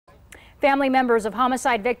Family members of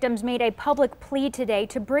homicide victims made a public plea today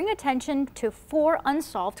to bring attention to 4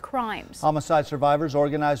 unsolved crimes. Homicide survivors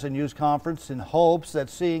organized a news conference in hopes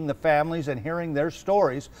that seeing the families and hearing their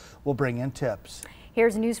stories will bring in tips.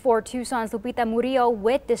 Here's News 4 Tucson's Lupita Murillo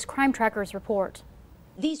with this Crime Trackers report.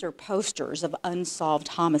 These are posters of unsolved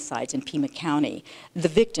homicides in Pima County. The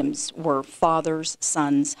victims were fathers,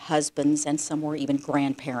 sons, husbands, and some were even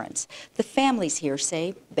grandparents. The families here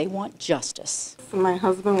say they want justice. My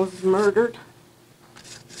husband was murdered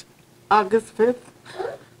August 5th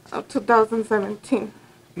of 2017.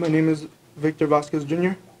 My name is Victor Vasquez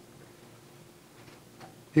Jr.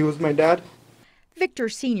 He was my dad. Victor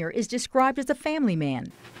Sr. is described as a family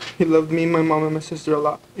man. He loved me, my mom, and my sister a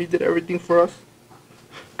lot. He did everything for us.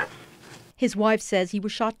 His wife says he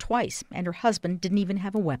was shot twice, and her husband didn't even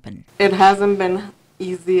have a weapon. It hasn't been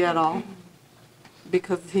easy at all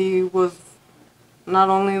because he was not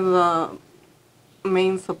only the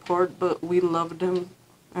main support, but we loved him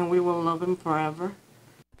and we will love him forever.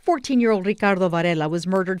 14-year-old Ricardo Varela was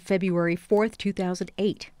murdered February 4th,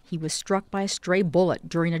 2008. He was struck by a stray bullet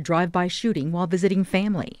during a drive-by shooting while visiting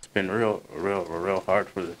family. It's been real hard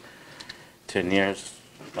for the 10 years.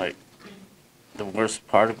 Like, the worst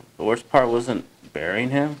part wasn't burying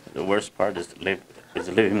him. The worst part is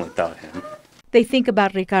living without him. They think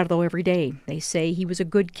about Ricardo every day. They say he was a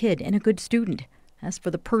good kid and a good student. As for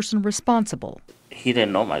the person responsible, he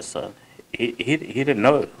didn't know my son. He didn't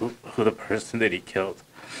know who the person that he killed.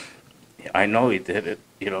 I know he did it,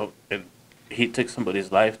 and he took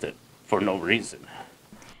somebody's life for no reason.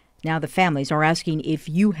 Now the families are asking if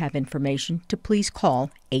you have information to please call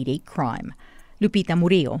 88-CRIME. Lupita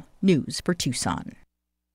Murillo, News for Tucson.